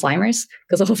have Alzheimer's,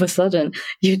 because all of a sudden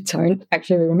you don't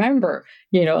actually remember,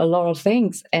 a lot of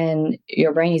things, and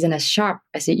your brain isn't as sharp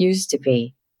as it used to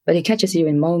be, but it catches you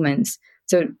in moments.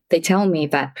 So they tell me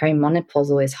that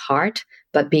perimenopausal is hard,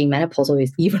 but being menopausal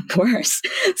is even worse.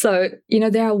 So,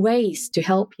 there are ways to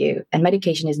help you, and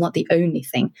medication is not the only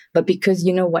thing. But because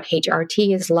you know what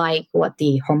HRT is like, what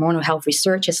the hormonal health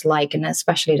research is like, and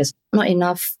especially there's not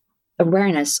enough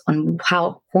awareness on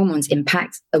how hormones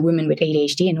impact a woman with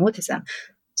ADHD and autism.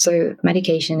 So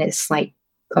medication is like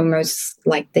almost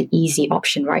like the easy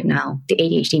option right now, the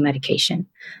ADHD medication.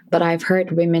 But I've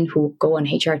heard women who go on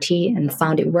HRT and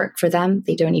found it work for them.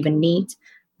 They don't even need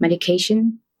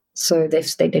medication. So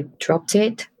they've dropped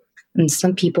it. And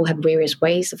some people have various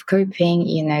ways of coping.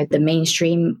 The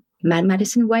mainstream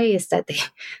medicine way is that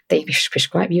they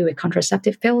prescribe you with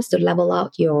contraceptive pills to level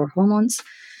out your hormones.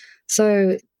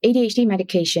 So ADHD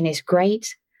medication is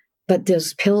great, but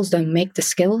those pills don't make the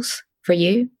skills for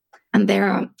you. And there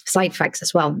are side effects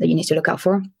as well that you need to look out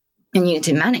for. And you need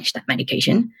to manage that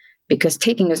medication, because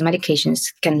taking those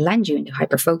medications can land you into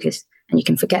hyperfocus, and you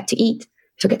can forget to eat,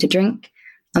 forget to drink.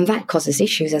 And that causes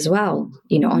issues as well,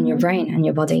 on your brain and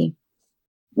your body.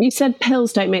 You said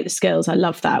pills don't make the skills. I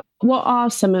love that. What are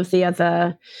some of the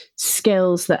other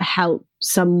skills that help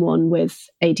someone with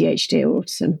ADHD or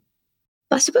autism?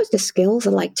 I suppose the skills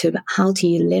are like how do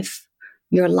you live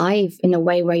your life in a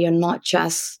way where you're not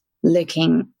just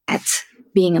looking at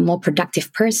being a more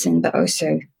productive person, but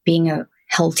also being a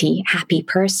healthy, happy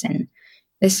person.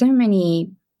 There's so many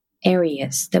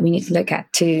areas that we need to look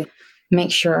at to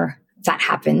make sure that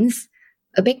happens.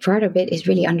 A big part of it is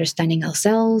really understanding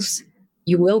ourselves.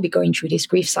 You will be going through this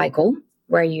grief cycle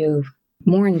where you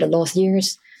mourn the lost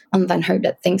years and then hope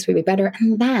that things will be better.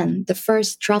 And then the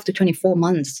first 12 to 24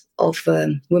 months of a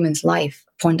woman's life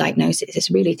upon diagnosis is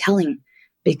really telling,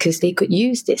 because they could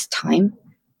use this time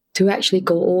to actually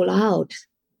go all out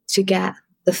to get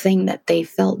the thing that they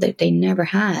felt that they never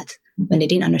had when they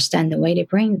didn't understand the way their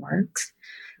brain works.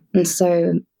 And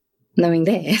so knowing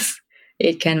this,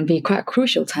 it can be quite a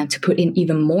crucial time to put in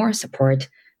even more support,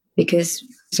 because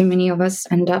so many of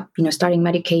us end up, starting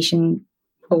medication,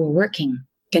 overworking,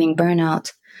 getting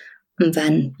burnout, and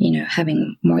then,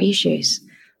 having more issues.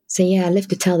 So yeah, I live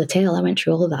to tell the tale. I went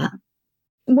through all of that.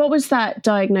 What was that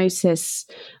diagnosis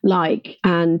like?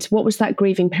 And what was that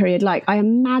grieving period like? I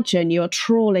imagine you're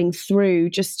trawling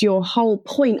through just your whole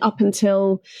point up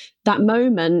until that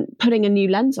moment, putting a new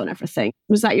lens on everything.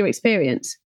 Was that your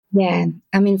experience? Yeah.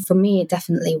 For me, it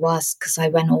definitely was, because I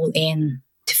went all in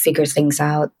to figure things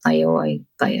out.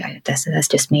 That's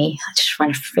just me. I just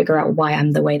trying to figure out why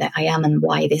I'm the way that I am and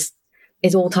why this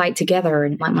is all tied together.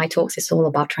 And my talks is all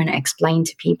about trying to explain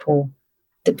to people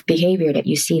the behavior that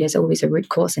you see. There's always a root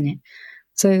cause in it.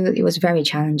 So it was very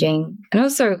challenging. And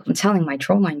also I'm telling my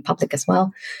trauma in public as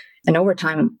well. And over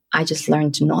time, I just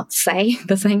learned to not say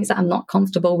the things that I'm not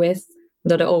comfortable with,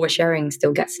 though the oversharing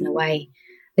still gets in the way.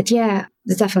 But yeah,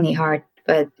 it's definitely hard.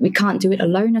 But we can't do it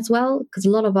alone as well, because a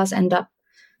lot of us end up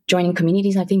joining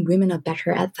communities. I think women are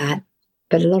better at that.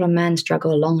 But a lot of men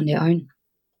struggle along on their own.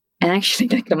 And actually,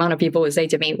 the amount of people would say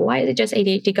to me, why is it just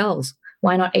ADHD girls?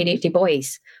 Why not ADHD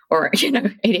boys? Or,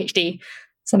 ADHD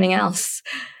something else.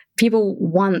 People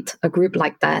want a group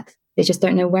like that. They just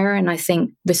don't know where. And I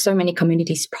think there's so many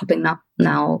communities popping up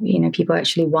now. People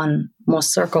actually want more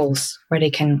circles where they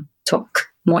can talk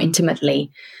more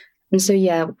intimately. And so,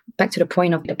 yeah, back to the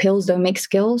point of the pills don't make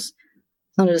skills.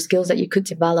 One of the skills that you could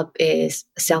develop is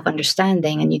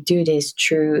self-understanding. And you do this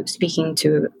through speaking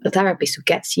to a therapist who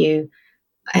gets you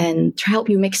and to help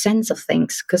you make sense of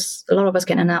things. Because a lot of us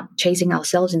can end up chasing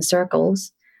ourselves in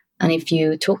circles. And if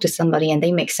you talk to somebody and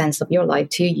they make sense of your life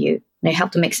to you, and they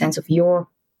help to make sense of your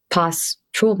past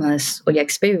traumas or your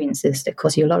experiences that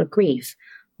cause you a lot of grief,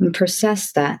 and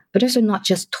process that, but also not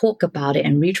just talk about it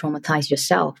and re-traumatize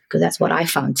yourself, because that's what I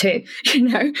found too,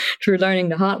 through learning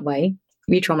the hard way,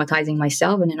 re-traumatizing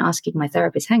myself and then asking my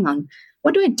therapist, hang on,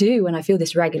 what do I do when I feel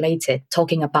dysregulated,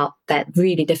 talking about that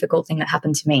really difficult thing that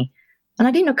happened to me? And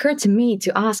it didn't occur to me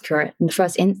to ask her in the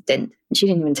first instant, and she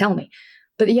didn't even tell me.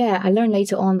 But yeah, I learned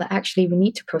later on that actually we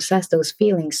need to process those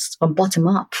feelings from bottom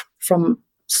up, from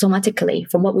somatically,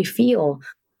 from what we feel,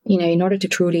 in order to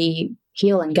truly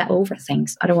heal and get over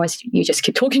things. Otherwise, you just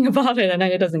keep talking about it and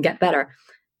it doesn't get better.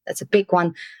 That's a big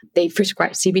one. They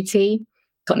prescribe CBT,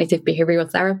 cognitive behavioral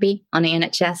therapy, on the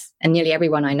NHS, and nearly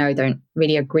everyone I know don't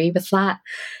really agree with that,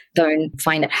 don't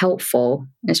find it helpful.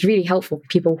 It's really helpful for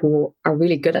people who are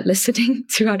really good at listening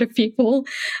to other people,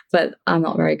 but I'm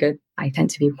not very good. I tend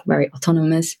to be very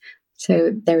autonomous.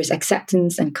 So there is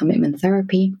acceptance and commitment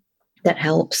therapy that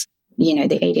helps.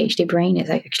 The ADHD brain is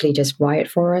actually just wired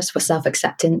for us for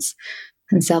self-acceptance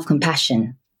and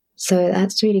self-compassion. So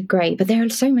that's really great. But there are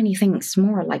so many things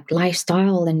more like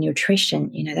lifestyle and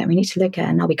nutrition, that we need to look at.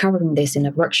 And I'll be covering this in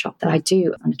a workshop that I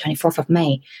do on the 24th of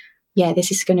May. Yeah,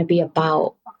 this is going to be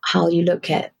about how you look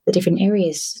at the different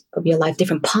areas of your life,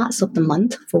 different parts of the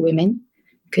month for women,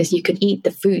 because you could eat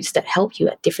the foods that help you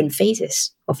at different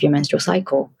phases of your menstrual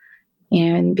cycle.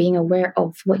 And being aware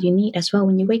of what you need as well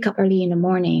when you wake up early in the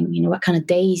morning, what kind of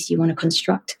days you want to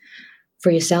construct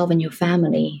for yourself and your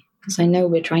family. Because I know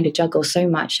we're trying to juggle so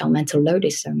much, our mental load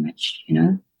is so much,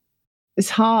 It's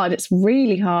hard. It's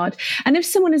really hard. And if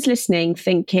someone is listening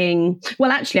thinking,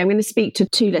 well, actually, I'm going to speak to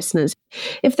two listeners.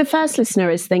 If the first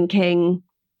listener is thinking,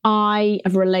 I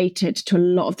have related to a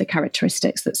lot of the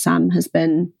characteristics that Sam has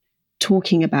been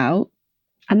talking about,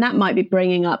 and that might be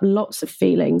bringing up lots of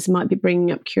feelings, might be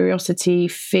bringing up curiosity,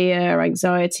 fear,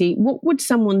 anxiety. What would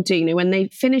someone do? When they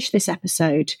finish this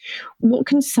episode, what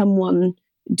can someone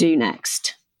do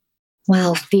next?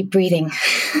 Well, deep breathing.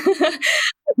 I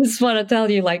just want to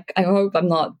tell you, I hope I'm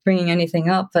not bringing anything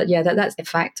up, but yeah, that's the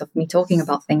fact of me talking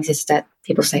about things is that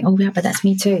people say, oh yeah, but that's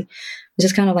me too. It's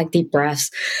just kind of like deep breaths,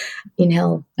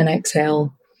 inhale and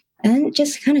exhale, and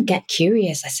just kind of get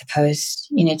curious, I suppose.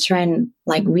 Try and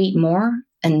read more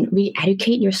and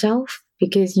re-educate yourself,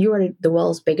 because you are the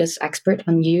world's biggest expert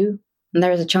on you. And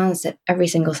there is a chance that every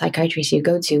single psychiatrist you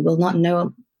go to will not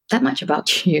know that much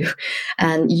about you.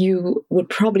 And you would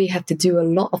probably have to do a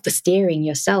lot of the steering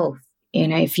yourself,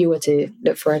 if you were to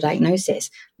look for a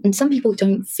diagnosis. And some people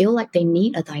don't feel like they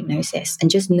need a diagnosis, and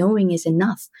just knowing is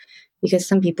enough, because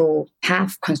some people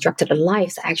have constructed a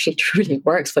life that actually truly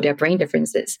works for their brain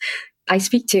differences. I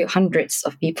speak to hundreds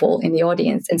of people in the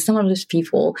audience, and some of those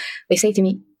people, they say to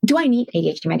me, do I need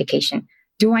ADHD medication?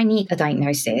 Do I need a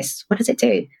diagnosis? What does it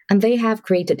do? And they have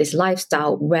created this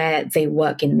lifestyle where they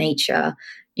work in nature.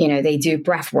 They do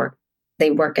breath work.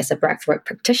 They work as a breathwork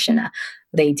practitioner.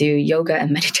 They do yoga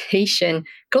and meditation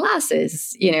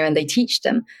classes, and they teach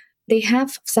them. They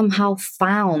have somehow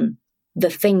found the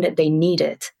thing that they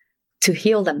needed to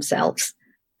heal themselves.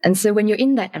 And so when you're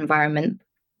in that environment,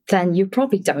 then you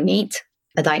probably don't need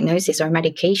a diagnosis or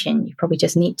medication. You probably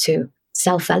just need to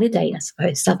self-validate, I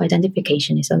suppose.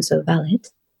 Self-identification is also valid.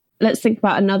 Let's think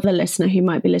about another listener who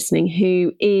might be listening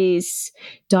who is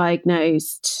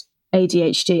diagnosed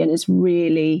ADHD and is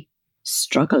really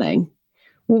struggling.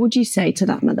 What would you say to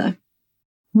that mother?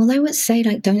 Well, I would say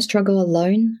don't struggle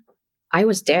alone. I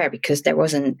was there because there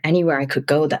wasn't anywhere I could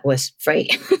go that was free,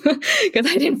 because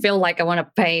I didn't feel like I want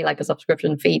to pay a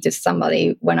subscription fee to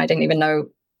somebody when I didn't even know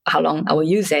how long I will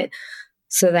use it.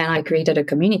 So then I created a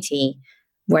community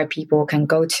where people can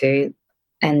go to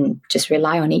and just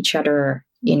rely on each other,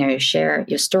 share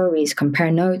your stories,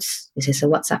 compare notes. This is a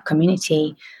WhatsApp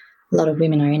community. A lot of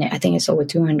women are in it. I think it's over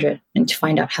 200, and to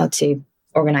find out how to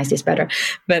organize this better.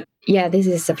 But yeah, this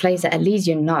is a place that at least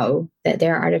that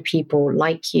there are other people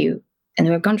like you and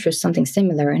who have gone through something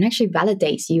similar, and actually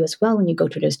validates you as well when you go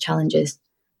through those challenges.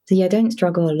 So yeah, don't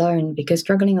struggle alone, because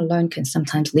struggling alone can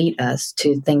sometimes lead us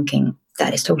to thinking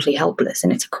that it's totally helpless.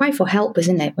 And it's a cry for help,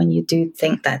 isn't it? When you do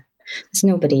think that there's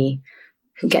nobody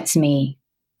who gets me,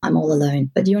 I'm all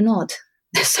alone. But you're not.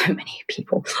 There's so many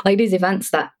people. These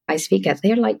events that I speak at,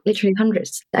 they're literally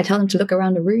hundreds. I tell them to look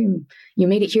around the room. You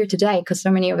made it here today, because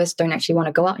so many of us don't actually want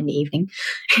to go out in the evening.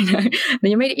 But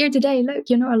you made it here today. Look,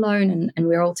 you're not alone, and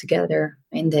we're all together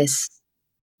in this.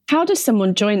 How does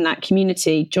someone join that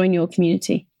community, join your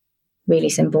community? Really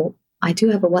simple. I do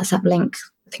have a WhatsApp link.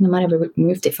 I think I might have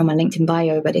removed it from my LinkedIn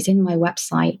bio, but it's in my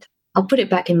website. I'll put it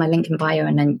back in my LinkedIn bio,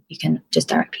 and then you can just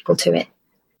direct people to it.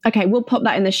 Okay, we'll pop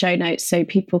that in the show notes so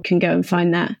people can go and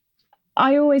find that.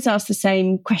 I always ask the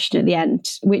same question at the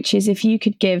end, which is, if you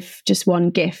could give just one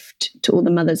gift to all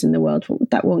the mothers in the world, what would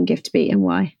that one gift be and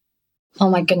why? Oh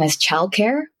my goodness,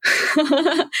 childcare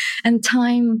and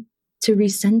time to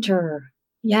recenter.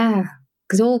 Yeah,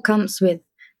 because it all comes with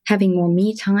having more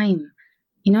me time.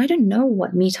 I don't know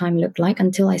what me time looked like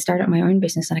until I started my own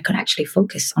business and I could actually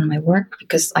focus on my work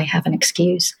because I have an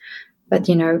excuse. But,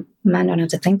 men don't have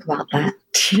to think about that,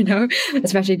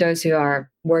 especially those who are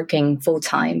working full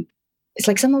time. It's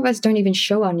like some of us don't even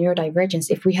show our neurodivergence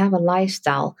if we have a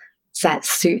lifestyle that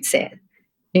suits it.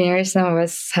 Some of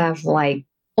us have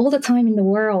all the time in the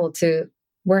world to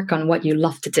work on what you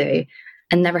love to do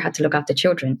and never had to look after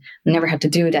children, never had to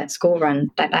do that school run,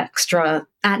 that extra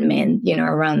admin,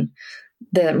 around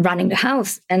running the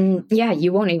house. And yeah,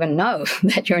 you won't even know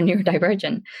that you're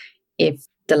neurodivergent if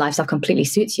the lifestyle completely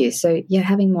suits you. So yeah,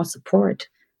 having more support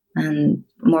and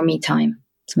more me time.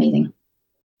 It's amazing.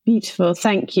 Beautiful.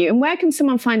 Thank you. And where can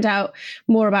someone find out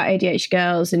more about ADHD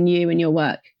Girls and you and your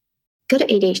work? go to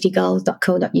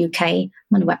adhdgirls.co.uk. I'm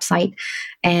on the website,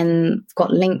 and I've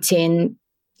got LinkedIn,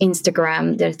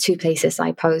 Instagram. There are 2 places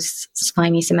I post. Just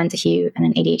find me, Samantha Hiew, and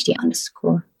then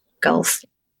ADHD_girls.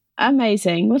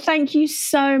 Amazing. Well, thank you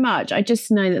so much. I just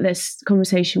know that this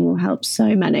conversation will help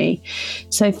so many.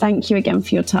 So thank you again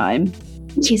for your time.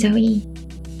 Thank you, Zoe.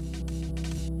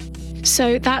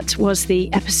 So that was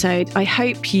the episode. I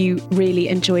hope you really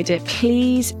enjoyed it.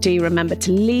 Please do remember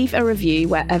to leave a review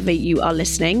wherever you are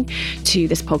listening to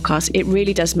this podcast. It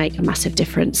really does make a massive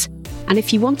difference. And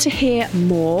if you want to hear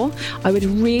more, I would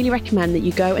really recommend that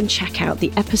you go and check out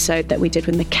the episode that we did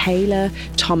with Michaela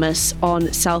Thomas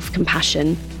on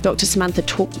self-compassion. Dr. Samantha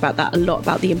talked about that a lot,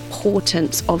 about the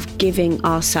importance of giving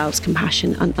ourselves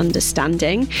compassion and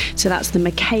understanding. So that's the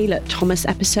Michaela Thomas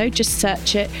episode. Just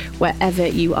search it wherever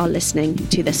you are listening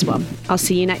to this one. I'll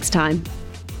see you next time.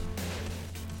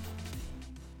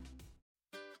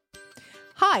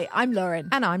 Hi, I'm Lauren.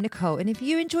 And I'm Nicole. And if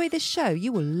you enjoy this show,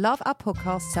 you will love our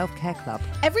podcast, Self-Care Club.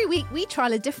 Every week, we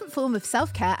trial a different form of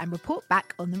self-care and report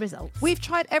back on the results. We've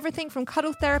tried everything from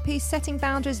cuddle therapy, setting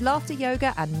boundaries, laughter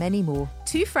yoga, and many more.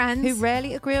 2 friends who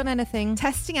rarely agree on anything,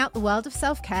 testing out the world of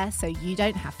self-care so you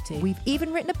don't have to. We've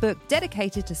even written a book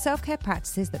dedicated to self-care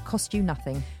practices that cost you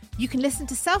nothing. You can listen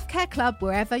to Self-Care Club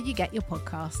wherever you get your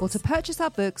podcasts. Or to purchase our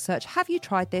book, search Have You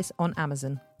Tried This on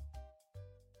Amazon.